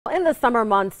In the summer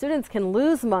months, students can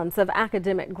lose months of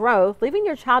academic growth, leaving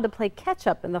your child to play catch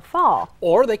up in the fall.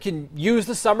 Or they can use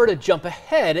the summer to jump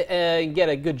ahead and get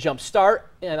a good jump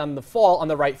start and on the fall on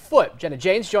the right foot. Jenna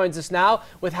Janes joins us now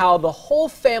with how the whole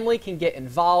family can get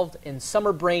involved in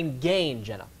summer brain gain.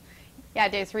 Jenna. Yeah,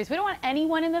 Dave Cerise, we don't want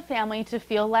anyone in the family to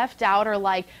feel left out or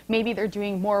like maybe they're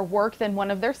doing more work than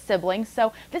one of their siblings.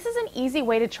 So this is an easy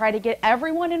way to try to get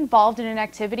everyone involved in an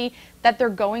activity that they're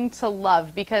going to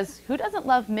love, because who doesn't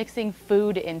love mixing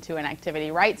food into an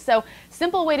activity, right? So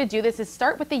simple way to do this is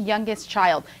start with the youngest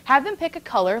child. Have them pick a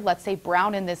color, let's say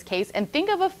brown in this case, and think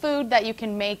of a food that you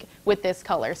can make with this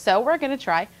color. So we're going to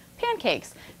try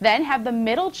pancakes. Then have the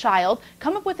middle child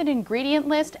come up with an ingredient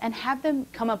list and have them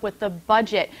come up with the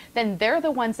budget. Then they're the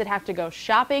ones that have to go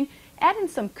shopping. Add in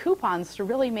some coupons to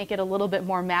really make it a little bit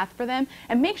more math for them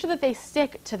and make sure that they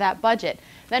stick to that budget.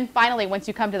 Then finally, once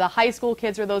you come to the high school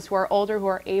kids or those who are older who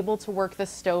are able to work the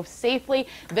stove safely,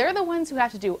 they're the ones who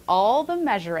have to do all the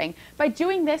measuring. By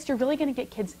doing this, you're really going to get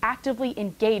kids actively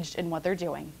engaged in what they're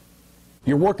doing.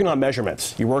 You're working on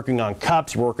measurements. You're working on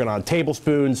cups, you're working on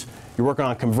tablespoons, you're working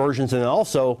on conversions, and then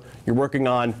also you're working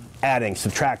on adding,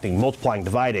 subtracting, multiplying,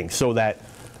 dividing, so that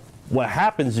what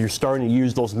happens is you're starting to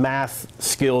use those math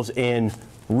skills in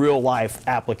real life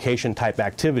application type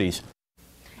activities.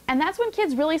 And that's when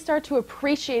kids really start to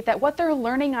appreciate that what they're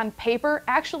learning on paper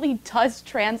actually does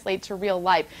translate to real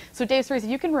life. So Dave Cerise, if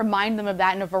you can remind them of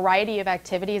that in a variety of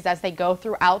activities as they go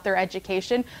throughout their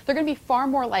education, they're going to be far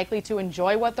more likely to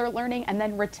enjoy what they're learning and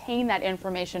then retain that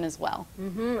information as well.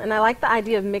 And I like the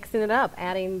idea of mixing it up,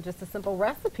 adding just a simple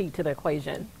recipe to the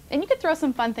equation. And you could throw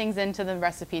some fun things into the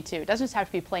recipe too. It doesn't just have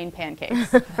to be plain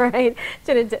pancakes. Right.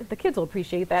 Jenna, the kids will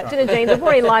appreciate that. Jenna Janes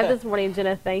reporting live this morning.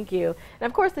 Jenna, thank you. And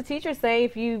of course, the teachers say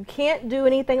if you can't do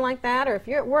anything like that, or if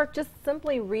you're at work, just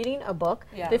simply reading a book,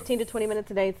 15 to 20 minutes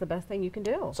a day, it's the best thing you can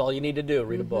do. That's all you need to do,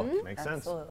 read a book. Makes sense.